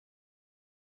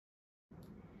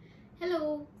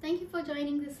Hello, thank you for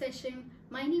joining this session.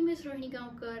 My name is Rohini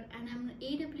Gaonkar and I'm an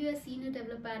AWS Senior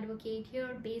Developer Advocate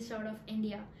here based out of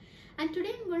India. And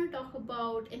today I'm going to talk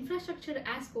about infrastructure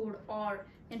as code or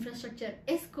infrastructure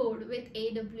is code with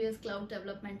AWS Cloud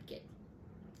Development Kit.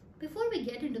 Before we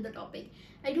get into the topic,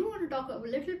 I do want to talk a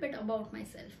little bit about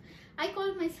myself. I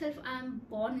call myself I'm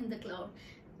born in the cloud.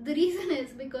 The reason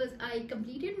is because I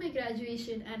completed my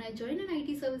graduation and I joined an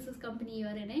IT services company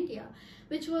here in India,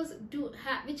 which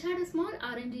had a small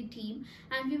R&D team,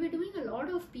 and we were doing a lot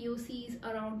of POCs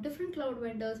around different cloud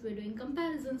vendors. We're doing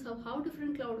comparisons of how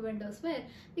different cloud vendors were,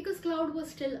 because cloud was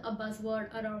still a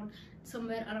buzzword around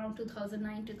somewhere around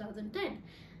 2009-2010.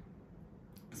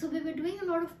 So we were doing a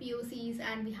lot of POCs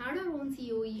and we had our own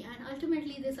COE, and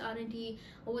ultimately this R&D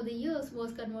over the years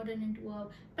was converted into a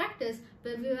practice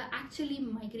where we were actually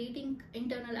migrating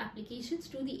internal applications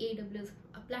to the AWS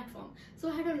platform. So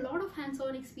I had a lot of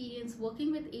hands-on experience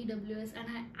working with AWS and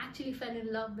I actually fell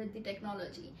in love with the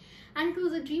technology. And it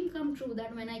was a dream come true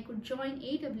that when I could join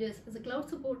AWS as a cloud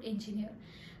support engineer,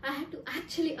 I had to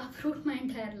actually uproot my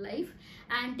entire life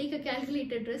and take a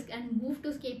calculated risk and move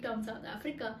to Cape Town, South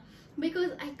Africa,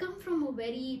 because I come from a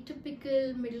very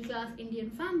typical middle-class Indian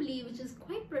family, which is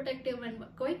quite protective and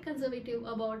quite conservative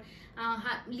about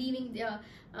leaving their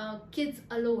kids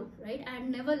alone, right? I had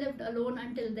never lived alone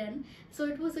until then. So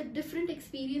it was a different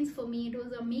experience for me. It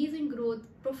was amazing growth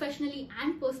professionally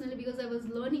and personally, because I was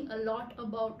learning a lot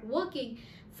about working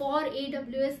for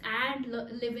AWS and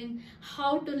living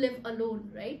how to live alone,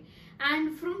 right?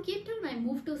 And from Cape Town, I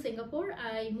moved to Singapore.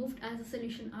 I moved as a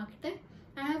solution architect.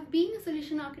 And I've been a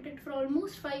solution architect for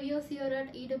almost 5 years here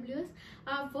at AWS.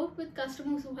 I've worked with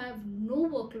customers who have no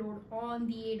workload on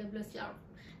the AWS cloud.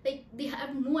 Like, they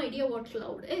have no idea what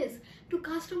cloud is, to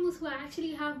customers who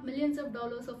actually have millions of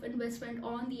dollars of investment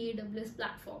on the AWS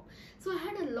platform. So I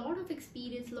had a lot of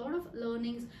experience, a lot of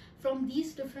learnings from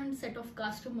these different set of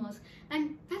customers.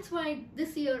 And that's why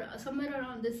this year, somewhere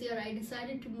around this year, I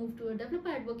decided to move to a developer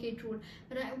advocate role,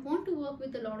 where I want to work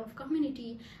with a lot of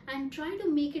community and try to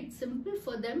make it simple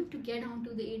for them to get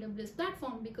onto the AWS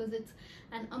platform, because it's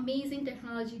an amazing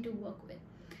technology to work with.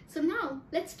 So now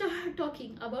let's start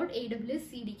talking about AWS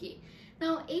CDK.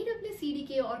 Now, AWS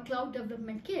CDK or Cloud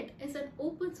Development Kit is an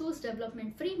open source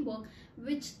development framework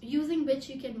using which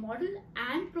you can model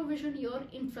and provision your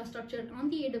infrastructure on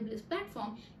the AWS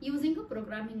platform using a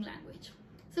programming language.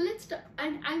 So let's start,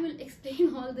 and I will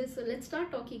explain all this. So let's start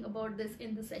talking about this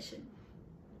in the session.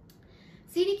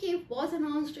 CDK was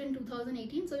announced in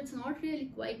 2018, so it's not really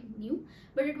quite new,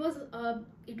 but it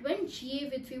went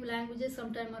GA with few languages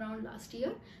sometime around last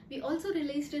year. We also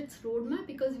released its roadmap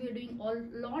because we are doing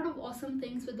a lot of awesome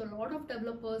things with a lot of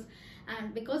developers,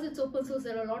 and because it's open source,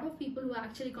 there are a lot of people who are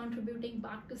actually contributing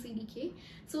back to CDK.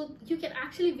 So you can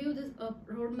actually view this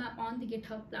roadmap on the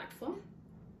GitHub platform.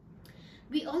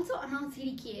 We also announced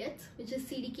CDK8, which is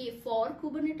CDK for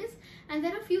Kubernetes, and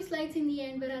there are a few slides in the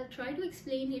end where I'll try to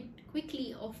explain it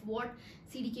quickly of what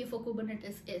CDK for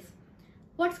Kubernetes is.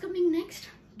 What's coming next?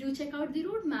 Do check out the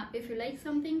roadmap. If you like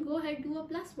something, go ahead, do a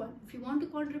 +1. If you want to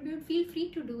contribute, feel free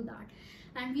to do that.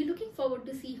 And we're looking forward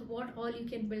to see what all you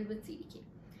can build with CDK.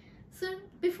 So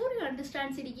before you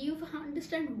understand CDK, you have to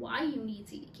understand why you need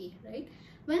CDK, right?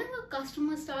 Whenever a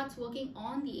customer starts working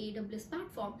on the AWS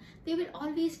platform, they will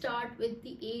always start with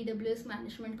the AWS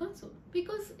Management Console,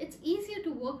 because it's easier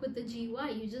to work with the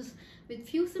GUI. With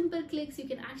few simple clicks, you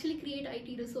can actually create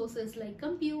IT resources like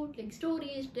compute, like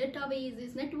storage,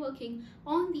 databases, networking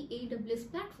on the AWS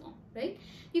platform, right?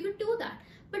 You could do that.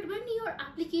 But when your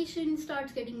application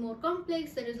starts getting more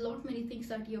complex, there is a lot many things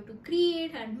that you have to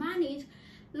create and manage.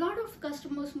 A lot of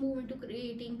customers move into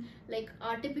creating, like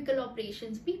our typical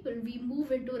operations people, we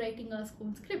move into writing our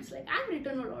own scripts. Like, I've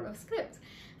written a lot of scripts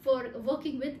for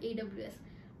working with AWS,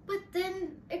 but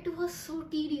then it was so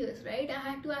tedious, right? I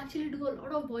had to actually do a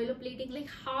lot of boilerplating, like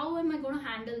how am I going to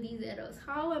handle these errors?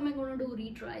 How am I going to do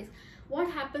retries? What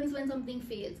happens when something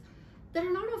fails? There are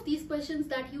a lot of these questions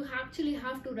that you actually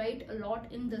have to write a lot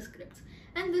in the scripts.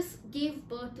 And this gave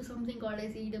birth to something called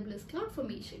as AWS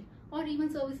CloudFormation, or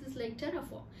even services like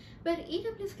Terraform, where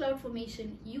AWS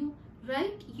CloudFormation, you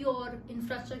write your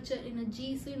infrastructure in a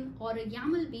JSON or a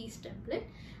YAML based template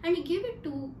and you give it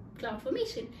to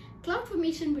CloudFormation.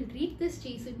 CloudFormation will read this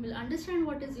JSON, will understand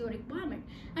what is your requirement,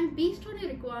 and based on your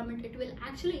requirement, it will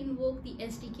actually invoke the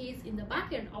SDKs in the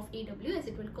backend of AWS.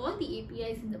 It will call the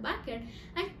APIs in the backend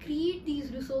and create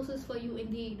these resources for you in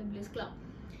the AWS cloud.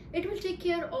 It will take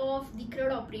care of the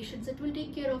CRUD operations, it will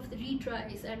take care of the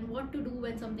retries and what to do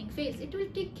when something fails. It will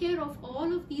take care of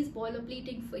all of these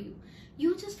boilerplating for you.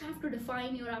 You just have to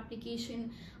define your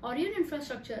application or your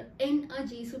infrastructure in a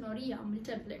JSON or a YAML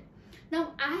template.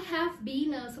 Now, I have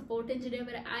been a support engineer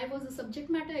where I was a subject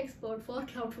matter expert for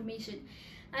CloudFormation.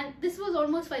 And this was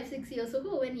almost 5-6 years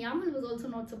ago when YAML was also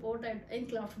not supported in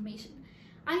CloudFormation.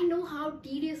 I know how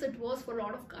tedious it was for a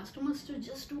lot of customers to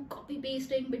just do copy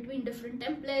pasting between different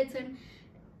templates, and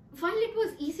while it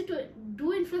was easy to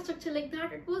do infrastructure like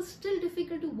that, it was still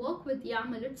difficult to work with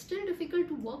YAML. It's still difficult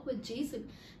to work with JSON,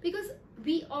 because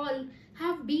we all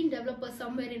have been developers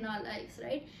somewhere in our lives,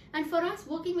 right? And for us,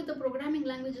 working with the programming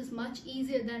language is much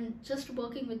easier than just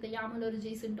working with the YAML or a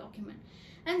JSON document.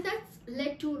 And that's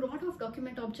led to a lot of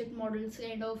document object models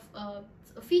kind of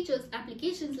features,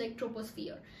 applications like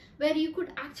Troposphere, where you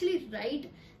could actually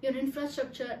write your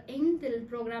infrastructure in the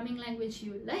programming language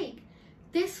you like.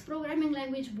 This programming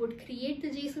language would create the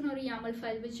JSON or YAML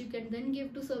file, which you can then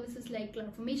give to services like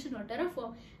CloudFormation or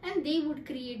Terraform, and they would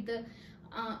create the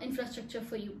infrastructure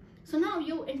for you. So now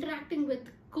you're interacting with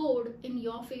code in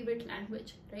your favorite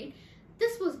language, right?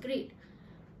 This was great.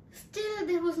 Still,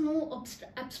 there was no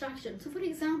abstraction. So for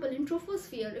example, in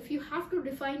Troposphere, if you have to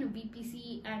define a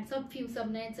VPC and few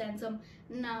subnets and some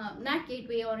NAT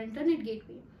gateway or internet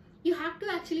gateway, you have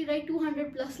to actually write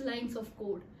 200+ lines of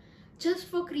code just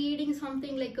for creating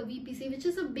something like a VPC, which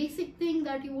is a basic thing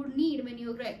that you would need when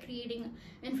you're creating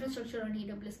infrastructure on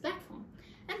AWS platform.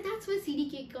 And that's where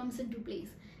CDK comes into place.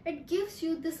 It gives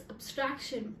you this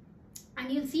abstraction,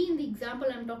 and you'll see in the example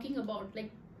I'm talking about,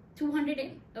 like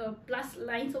 200+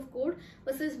 lines of code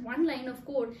versus 1 line of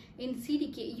code in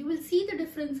CDK. You will see the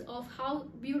difference of how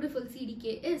beautiful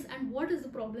CDK is and what is the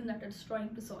problem that it's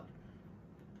trying to solve.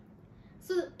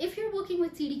 So if you're working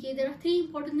with CDK, there are 3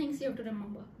 important things you have to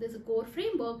remember. There's a core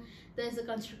framework, there's a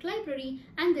construct library,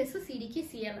 and there's a CDK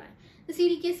CLI. The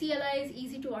CDK CLI is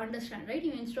easy to understand, right?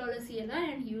 You install a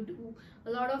CLI and you do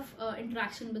a lot of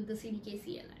interaction with the CDK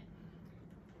CLI.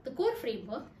 The core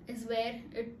framework is where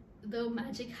the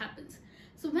magic happens.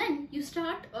 So when you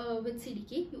start with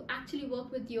CDK, you actually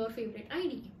work with your favorite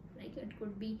IDE, right? It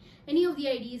could be any of the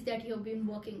IDEs that you have been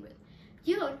working with.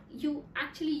 Here, you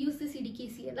actually use the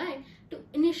CDK CLI to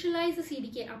initialize the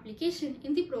CDK application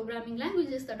in the programming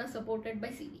languages that are supported by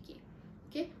CDK.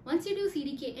 Okay, once you do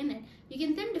CDK in it, you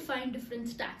can then define different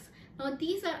stacks. Now,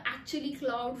 these are actually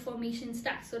CloudFormation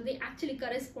stacks, so they actually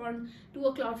correspond to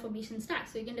a CloudFormation stack.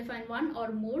 So you can define 1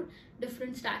 or more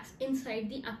different stacks inside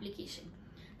the application.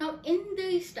 Now, in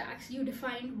these stacks, you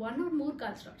define 1 or more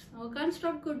constructs. Now, a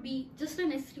construct could be just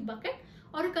an S3 bucket,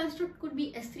 or a construct could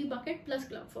be S3 bucket plus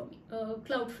CloudFront.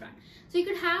 So you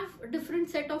could have a different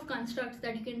set of constructs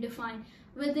that you can define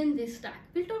within this stack.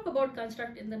 We'll talk about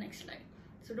construct in the next slide,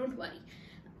 so don't worry.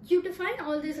 You define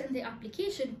all this in the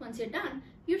application. Once you're done,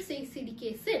 you say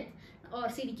CDK synth or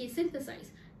CDK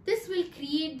synthesize. This will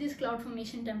create this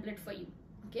CloudFormation template for you.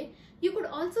 Okay, you could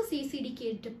also say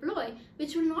CDK deploy,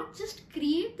 which will not just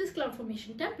create this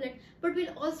CloudFormation template, but will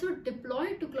also deploy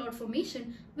it to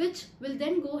CloudFormation, which will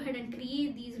then go ahead and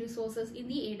create these resources in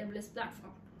the AWS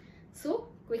platform. So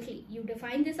quickly, you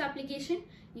define this application,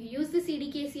 you use the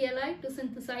CDK CLI to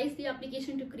synthesize the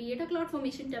application to create a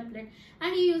CloudFormation template,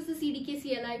 and you use the CDK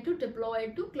CLI to deploy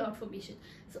it to CloudFormation.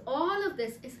 So all of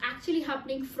this is actually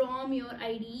happening from your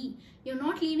IDE. You're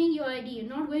not leaving your IDE, you're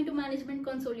not going to management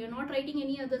console, you're not writing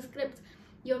any other scripts.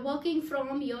 You're working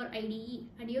from your IDE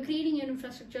and you're creating your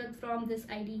infrastructure from this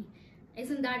IDE.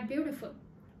 Isn't that beautiful?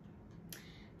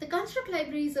 The construct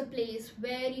library is a place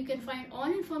where you can find all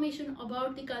information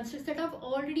about the constructs that have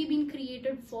already been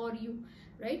created for you,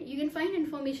 right? You can find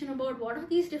information about what are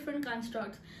these different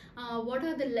constructs, what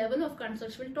are the level of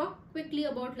constructs. We'll talk quickly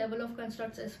about level of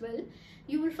constructs as well.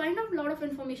 You will find out a lot of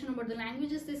information about the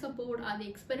languages they support. Are they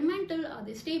experimental? Are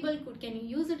they stable? Can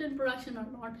you use it in production or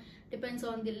not? Depends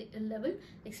on the level,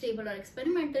 like stable or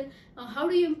experimental. How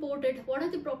do you import it? What are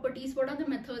the properties? What are the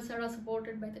methods that are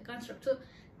supported by the construct? So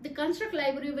the construct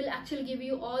library will actually give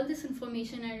you all this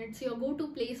information, and it's your go-to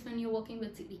place when you're working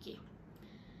with CDK.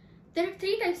 There are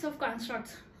 3 types of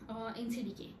constructs in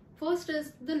CDK. First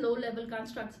is the low-level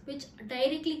constructs, which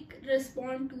directly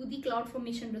respond to the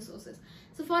CloudFormation resources.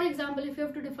 So for example, if you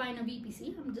have to define a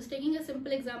VPC, I'm just taking a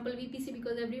simple example, VPC,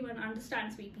 because everyone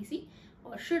understands VPC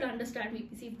or should understand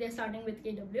VPC if they're starting with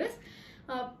AWS.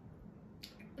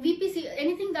 VPC,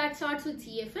 anything that starts with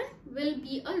CFN will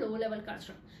be a low-level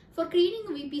construct. For creating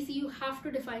a VPC, you have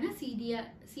to define a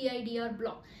CIDR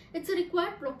block. It's a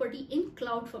required property in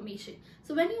CloudFormation.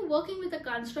 So when you're working with a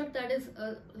construct that is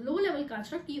a low-level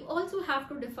construct, you also have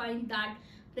to define that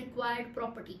required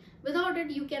property. Without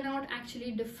it, you cannot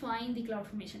actually define the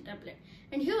CloudFormation template.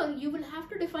 And here, you will have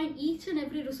to define each and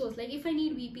every resource. Like if I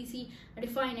need VPC, I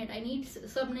define it. I need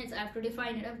subnets, I have to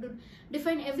define it. I have to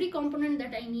define every component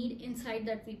that I need inside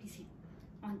that VPC.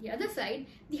 On the other side,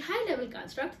 the high level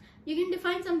constructs, you can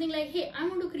define something like, hey, I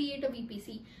want to create a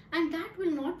VPC, and that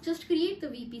will not just create the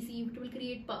VPC, it will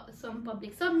create some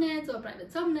public subnets or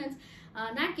private subnets,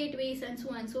 NAT gateways, and so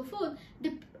on and so forth,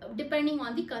 depending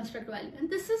on the construct value. And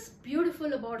this is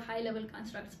beautiful about high level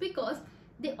constructs because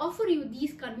they offer you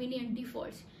these convenient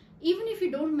defaults. Even if you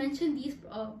don't mention these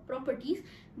properties,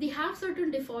 they have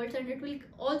certain defaults, and it will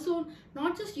also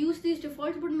not just use these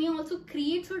defaults but may also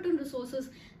create certain resources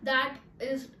that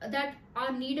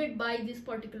are needed by this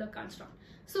particular construct.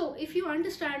 So if you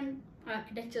understand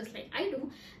architectures like I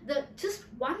do, the just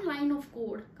one line of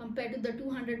code compared to the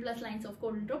 200 plus lines of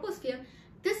code in Troposphere,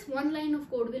 this one line of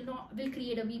code will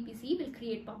create a VPC, will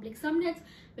create public subnets,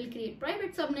 will create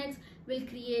private subnets, will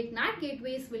create NAT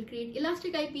gateways, will create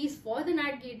elastic IPs for the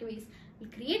NAT gateways, will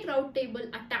create route table,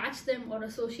 attach them or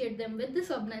associate them with the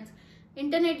subnets,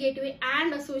 internet gateway,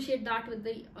 and associate that with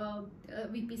the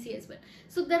VPC as well.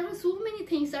 So there are so many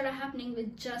things that are happening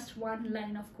with just one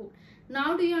line of code.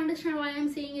 Now do you understand why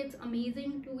I'm saying it's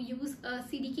amazing to use a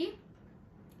CDK?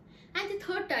 And the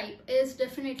third type is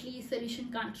definitely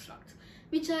solution constructs,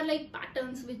 which are like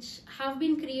patterns which have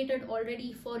been created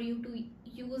already for you to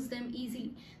use them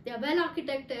easily. They are well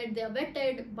architected, they are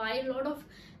vetted by a lot of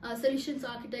solutions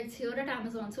architects here at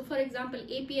Amazon. So for example,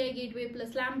 API gateway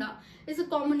plus Lambda is a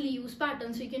commonly used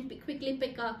pattern, so you can quickly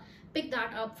pick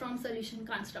that up from solution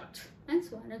constructs, and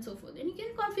so on and so forth. And you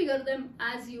can configure them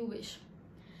as you wish.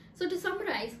 So to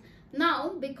summarize,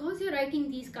 now because you're writing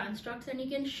these constructs and you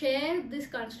can share this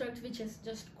construct, which is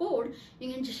just code,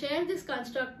 you can share this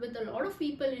construct with a lot of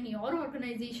people in your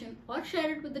organization or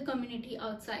share it with the community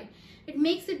outside. It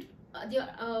makes it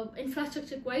the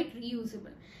infrastructure quite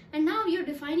reusable. And now you're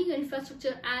defining your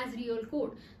infrastructure as real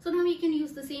code. So now you can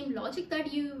use the same logic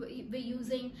that you were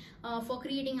using for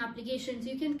creating applications.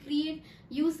 You can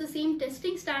use the same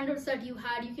testing standards that you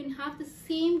had. You can have the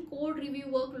same code review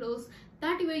workflows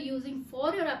that you are using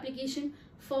for your application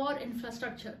for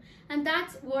infrastructure. And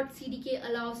that's what CDK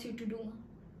allows you to do.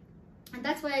 And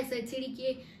that's why I said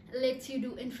CDK lets you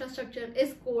do infrastructure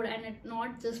as code and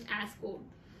not just as code.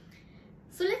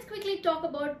 So let's quickly talk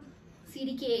about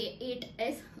CDK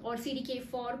 8S or CDK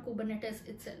for Kubernetes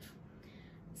itself.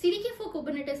 CDK for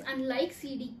Kubernetes, unlike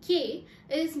CDK,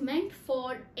 is meant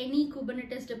for any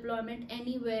Kubernetes deployment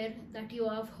anywhere that you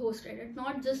have hosted it.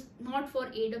 Not for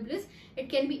AWS, it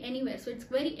can be anywhere. So it's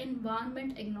very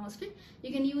environment agnostic.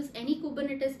 You can use any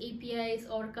Kubernetes APIs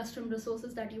or custom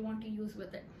resources that you want to use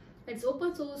with it. It's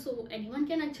open source, so anyone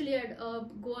can actually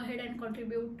go ahead and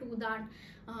contribute to that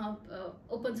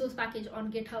open source package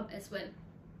on GitHub as well.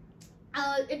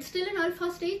 It's still in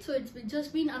alpha stage, so it's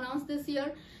just been announced this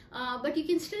year, but you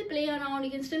can still play around,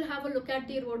 you can still have a look at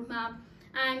the roadmap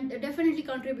and definitely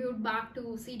contribute back to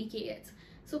CDKs.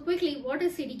 So quickly, what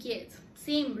is CDKs?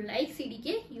 Same like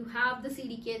CDK, you have the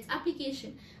CDKs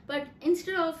application, but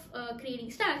instead of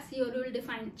creating stacks, you will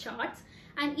define charts,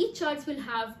 and each charts will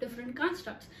have different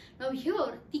constructs. Now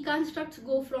here, the constructs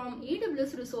go from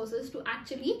AWS resources to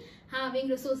actually having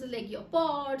resources like your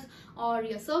pods or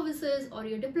your services or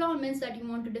your deployments that you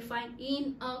want to define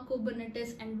in a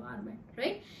Kubernetes environment,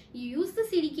 right? You use the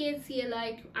CDK and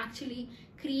CLI to actually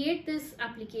create this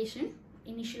application,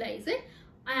 initialize it,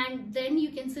 and then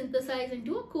you can synthesize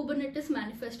into a Kubernetes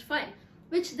manifest file,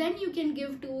 which then you can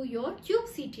give to your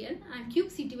kubectl, and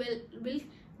kubectl will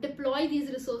deploy these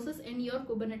resources in your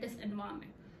Kubernetes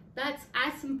environment. That's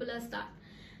as simple as that.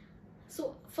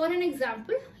 So for an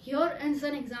example, here is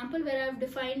an example where I've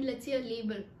defined, let's say, a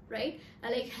label, right?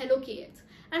 Like hello KX.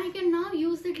 And I can now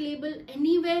use that label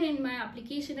anywhere in my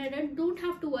application, and I don't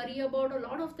have to worry about a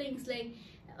lot of things like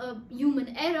a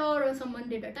human error or someone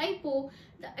did a typo.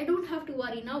 I don't have to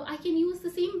worry. Now I can use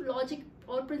the same logic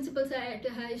or principles I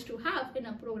used to have in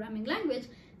a programming language.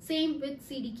 Same with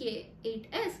CDK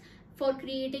 8S for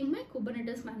creating my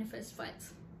Kubernetes manifest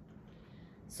files.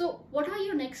 So what are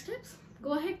your next steps?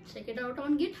 Go ahead, check it out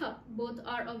on GitHub. Both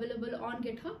are available on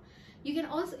GitHub. You can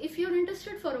also, if you're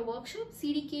interested for a workshop,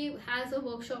 CDK has a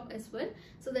workshop as well.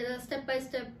 So there are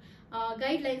step-by-step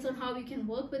guidelines on how you can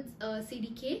work with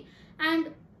CDK, and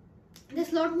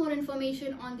there's a lot more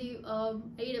information on the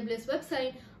AWS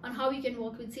website on how you can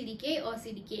work with CDK or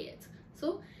CDKs.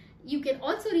 So you can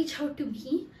also reach out to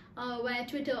me via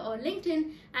Twitter or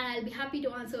LinkedIn, and I'll be happy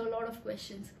to answer a lot of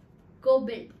questions. Go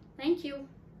build. Thank you.